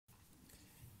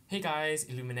Hey guys,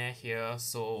 Illuminaire here.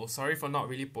 So sorry for not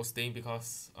really posting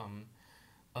because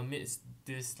amidst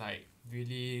this like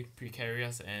really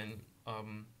precarious and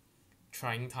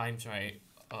trying times, right?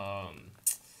 Um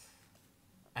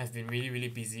I've been really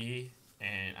busy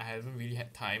and I haven't really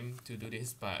had time to do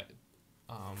this, but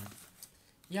um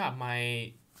yeah,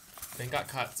 my Vanguard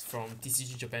cards from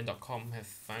tcgjapan.com have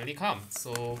finally come.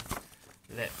 So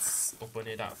let's open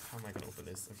it up. How am I gonna open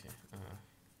this? Okay.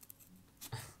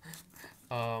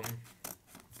 Um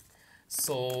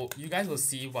So you guys will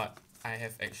see what I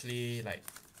have actually like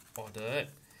ordered,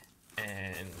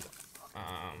 and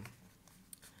um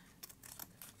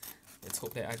let's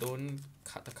hope that I don't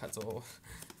cut the cards or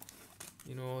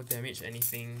damage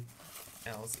anything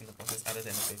else in the process other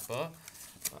than the paper.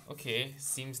 Okay,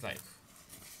 seems like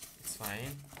it's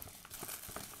fine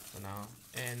for now.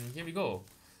 And here we go.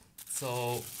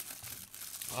 So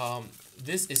um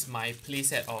this is my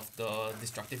playset of the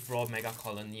Destructive Raw Mega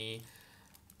Colony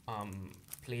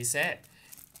playset,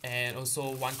 and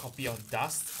also one copy of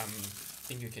Dust.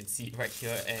 Think you can see it right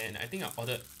here, and I think I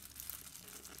ordered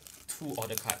two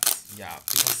order cards. Yeah,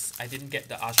 because I didn't get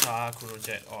the Asha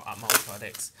Chronojet or Atma Ultra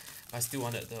decks. I still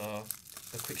wanted the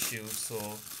quick shield, so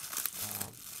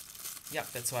yeah,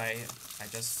 that's why I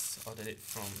just ordered it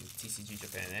from TCG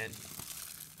Japan. And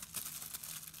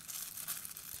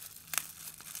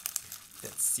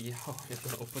let's see how we're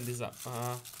gonna open this up.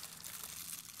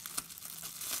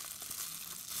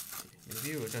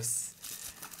 Maybe we'll just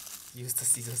use the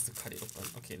scissors to cut it open.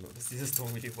 Okay, no, the scissors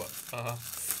don't really work.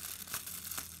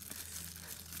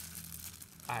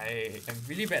 I am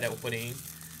really bad at opening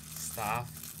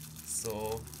stuff,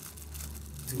 so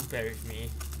do bear with me.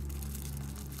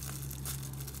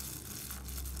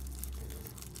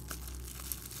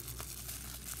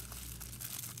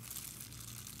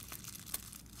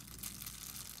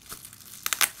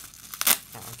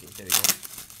 Okay, there we go.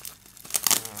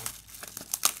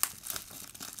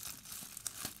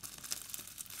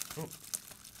 Oh.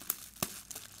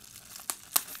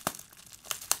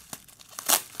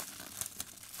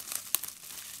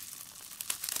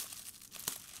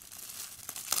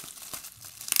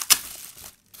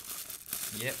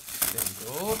 Yep, there we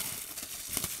go.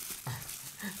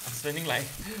 I'm spending like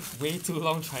way too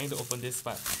long trying to open this,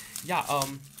 but yeah,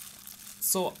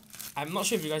 so I'm not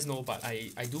sure if you guys know, but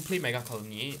I do play Mega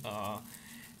Colony,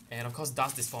 and of course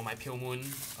Dust is for my Pale Moon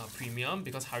premium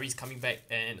because Hari is coming back,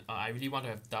 and I really want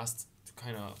to have Dust to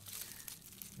kind of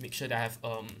make sure that I have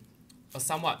a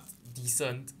somewhat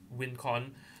decent win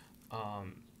con,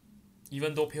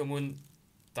 even though Pale Moon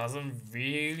doesn't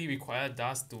really require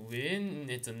Dust to win.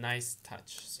 It's a nice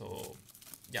touch. So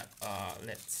yeah,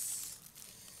 let's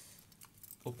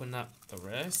open up the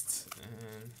rest.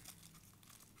 And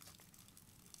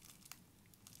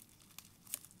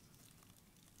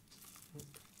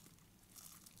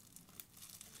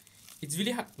it's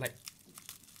really hard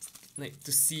like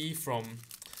to see from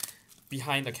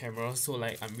behind the camera, so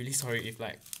like I'm really sorry if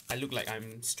like I look like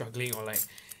I'm struggling or like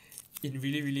in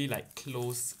really like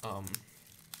close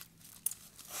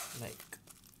like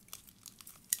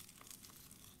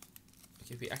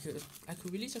okay, wait, I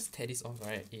could really just tear this off,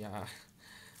 right? Yeah.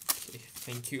 Okay,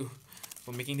 thank you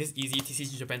for making this easy,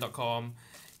 tcgjapan.com.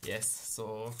 Yes,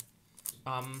 so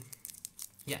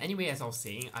yeah, anyway, as I was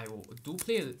saying, I do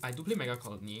play Mega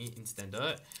Colony in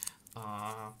standard.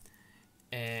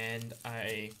 And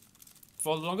I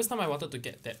for the longest time I wanted to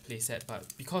get that playset, but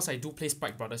because I do play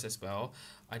Spike Brothers as well,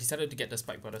 I decided to get the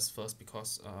Spike Brothers first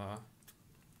because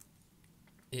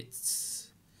it's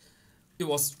it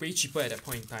was way cheaper at that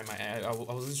point in time. I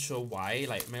wasn't sure why.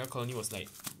 Like Mega Colony was like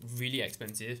really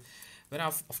expensive, but now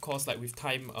of course like with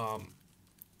time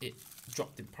it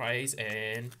dropped in price,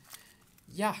 and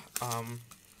yeah,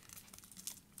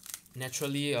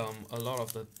 naturally a lot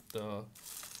of the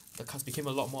cards became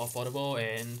a lot more affordable,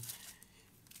 and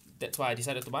that's why I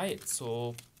decided to buy it.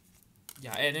 So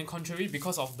yeah, and then contrary,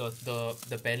 because of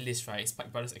the ban list, right,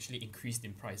 Spike Brothers actually increased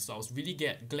in price. So I was really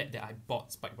glad that I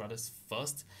bought Spike Brothers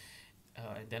first,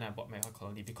 and then I bought Mega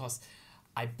Colony because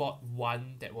I bought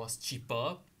one that was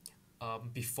cheaper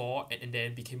before, and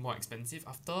then became more expensive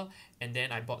after, and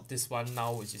then I bought this one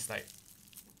now, which is like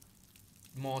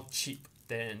more cheap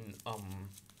than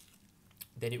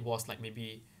it was like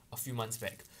maybe a few months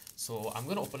back. So I'm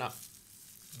gonna open up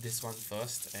this one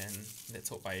first, and let's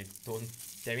hope I don't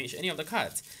damage any of the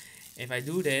cards. If I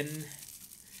do, then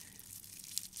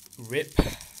rip,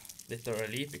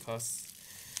 literally, because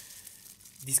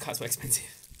these cards were expensive.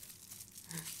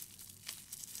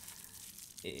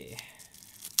 Okay,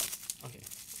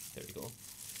 there we go.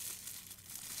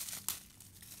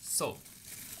 So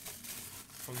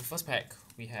from the first pack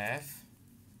we have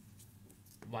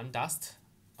one Dust,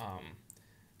 um,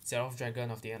 Xerath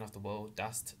Dragon of the End of the World,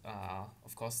 Dust,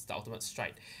 of course the Ultimate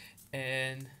Strike,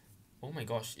 and oh my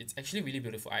gosh, it's actually really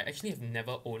beautiful. I actually have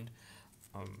never owned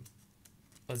um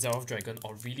a Xerath Dragon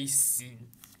or really seen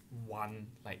one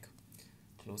like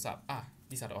close up.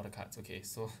 These are the order cards. Okay,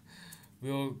 so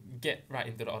we'll get right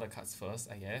into the order cards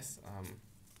first, I guess.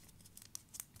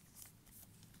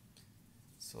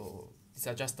 So these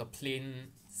are just the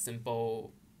plain,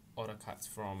 simple order cards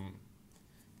from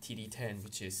TD10,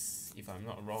 which is, if I'm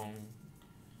not wrong,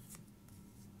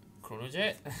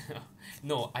 Chronojet?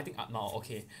 No, I think Atmal,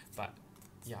 okay. But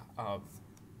yeah,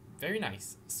 very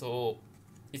nice. So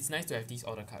it's nice to have these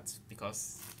order cards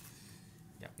because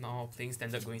yeah, now playing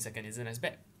standard going second isn't as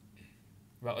bad.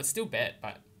 Well, it's still bad,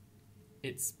 but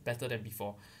it's better than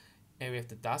before. And we have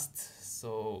the Dust,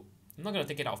 so I'm not gonna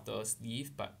take it out of the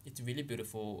sleeve, but it's really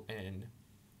beautiful, and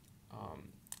um,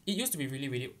 it used to be really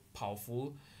really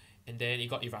powerful, and then it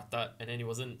got errated, and then it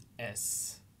wasn't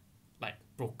as like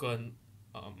broken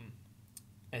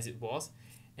as it was,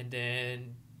 and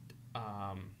then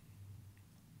um,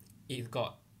 it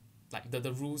got like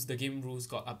the rules, the game rules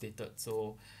got updated,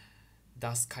 so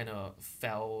Dust kind of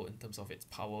fell in terms of its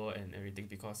power and everything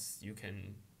because you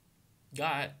can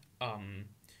guard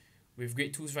with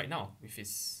grade 2s right now with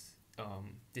his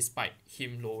despite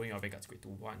him lowering your Vanguard's grade to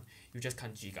 1, you just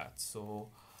can't G-guard. So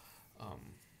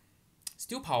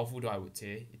still powerful though, I would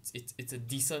say. It's a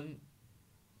decent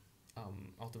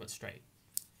ultimate strike.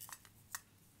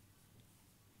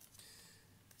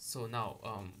 So now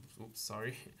oops,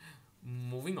 sorry.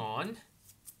 Moving on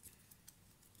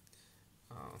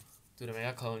to the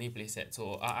Mega Colony playset.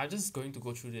 So I'm just going to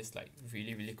go through this like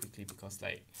really really quickly because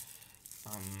like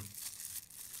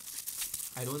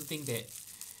I don't think that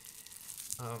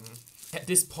at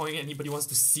this point anybody wants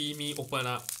to see me open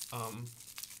up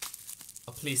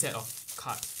a playset of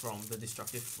cards from the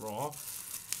Destructive Roar.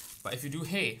 But if you do,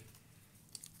 hey,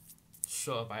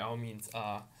 sure, by all means.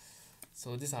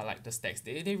 So these are like the stacks.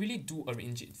 They really do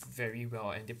arrange it very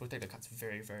well, and they protect the cards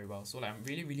very very well. So like I'm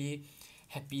really really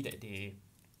happy that they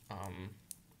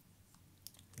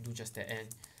do just that. And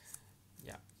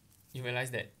yeah, you realize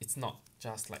that it's not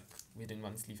just like within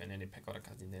one sleeve and then they pack all the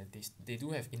cards in there. They do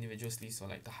have individual sleeves for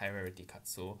like the high rarity cards.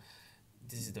 So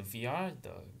this is the VR,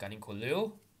 the Gunning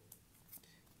Kolil,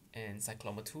 and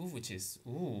Cyclomatooth, which is,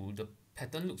 ooh, the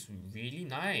pattern looks really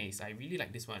nice. I really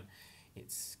like this one.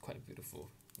 It's quite beautiful.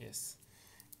 Yes.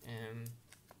 And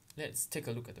let's take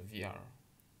a look at the VR.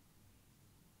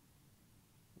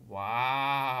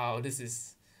 Wow, this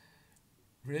is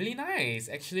really nice.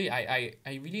 Actually, I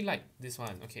really like this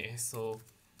one. Okay, so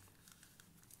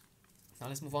now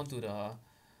let's move on to the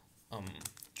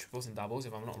triples and doubles,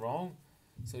 if I'm not wrong.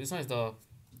 So this one is the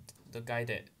guy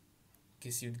that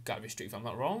gives you guard restrict, if I'm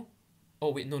not wrong.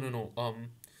 Oh wait, no, no,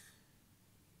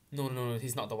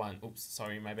 he's not the one. Oops,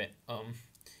 sorry, my bad.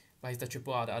 But he's the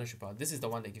triple R, the other triple R. This is the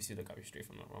one that gives you the guard restrict,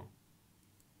 if I'm not wrong.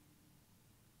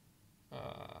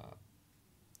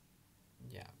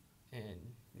 Yeah,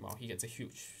 and wow, he gets a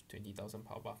huge 20,000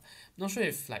 power buff. Not sure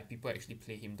if like people actually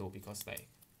play him though, because like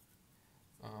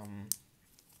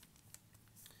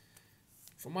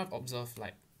from what I've observed,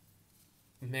 like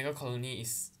Mega Colony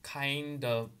is kind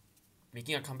of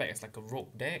making a comeback as like a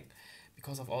rogue deck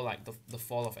because of all like the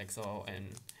fall of Exile,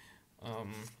 and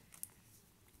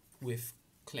with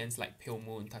clans like Pale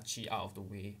Moon, Tachi out of the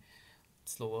way,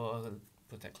 slower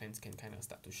Protect clans can kind of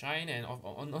start to shine. And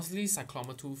honestly,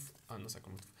 Cyclomatooth, not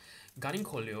Cyclomatooth, Gunning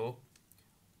Kolio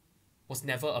was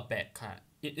never a bad card.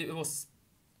 It was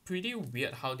pretty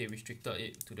weird how they restricted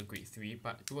it to the grade 3,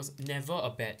 but it was never a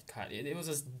bad card. It was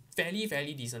a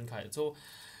fairly decent card. So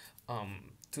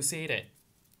to say that,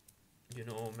 you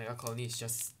know, Mega Colony is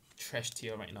just trash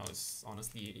tier right now is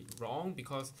honestly wrong,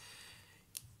 because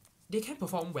they can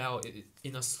perform well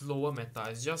in a slower meta.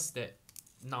 It's just that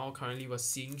now currently we're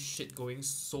seeing shit going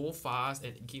so fast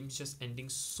and games just ending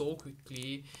so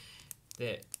quickly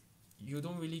that you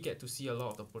don't really get to see a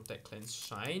lot of the Protect clans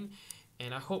shine.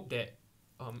 And I hope that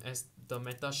as the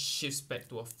meta shifts back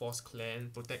to a Force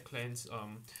clan, Protect clans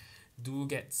do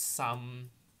get some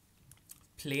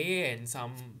play and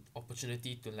some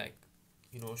opportunity to, like,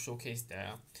 you know, showcase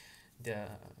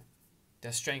their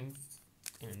strength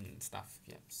and stuff.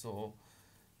 Yeah, so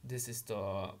this is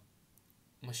the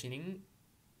machining,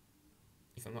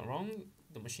 if I'm not wrong,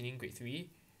 the machining grade 3,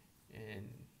 and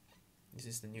this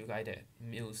is the new guy that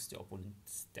mills the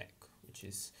opponent's deck, which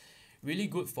is really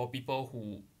good for people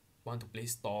who want to play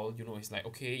stall. You know, it's like,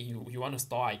 okay, you want to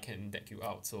stall, I can deck you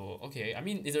out. So okay, I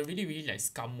mean, it's a really like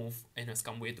scum move and a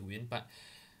scum way to win, but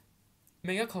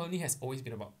Mega Colony has always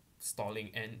been about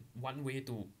stalling, and one way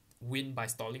to win by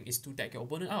stalling is to deck your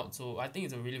opponent out. So I think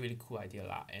it's a really really cool idea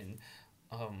lah. And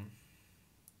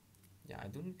yeah, I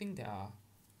don't think there are.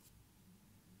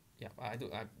 Yeah,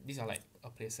 these are like a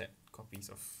playset copies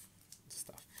of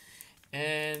stuff,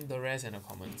 and the rest and the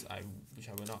comments which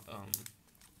I will not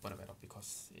bother about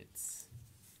because it's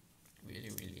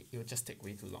really it will just take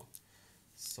way too long.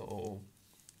 So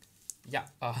yeah,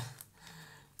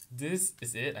 this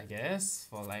is it, I guess,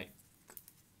 for like.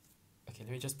 Okay,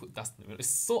 let me just put dust in the middle. It's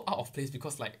so out of place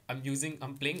because like I'm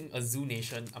playing a Zoo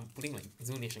Nation. I'm putting like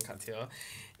Zoo Nation cards here,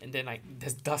 and then like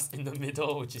there's dust in the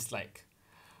middle, which is like,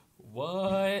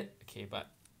 what? Okay,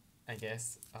 but I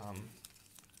guess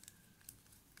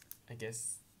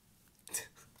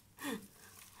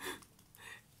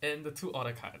and the two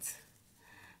order cards.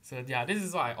 So yeah, this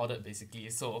is what I ordered basically.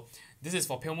 So this is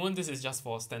for Pale Moon. This is just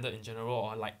for standard in general,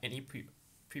 or like any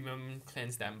premium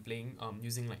clans that I'm playing.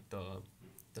 Using like the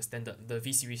standard, the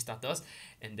V series starters,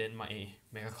 and then my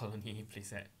Mega Colony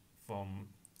playset from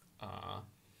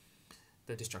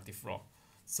the Destructive Raw.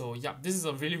 So yeah, this is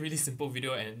a really really simple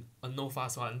video and a no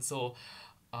fast one. So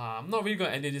I'm not really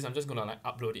gonna edit this. I'm just gonna like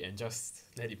upload it and just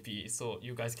let it be, so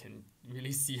you guys can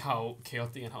really see how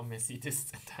chaotic and how messy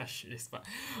this entire shit is. But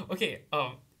okay,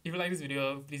 if you like this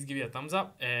video, please give it a thumbs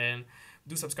up and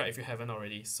do subscribe if you haven't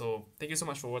already. So thank you so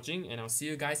much for watching, and I'll see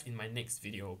you guys in my next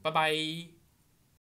video. Bye bye.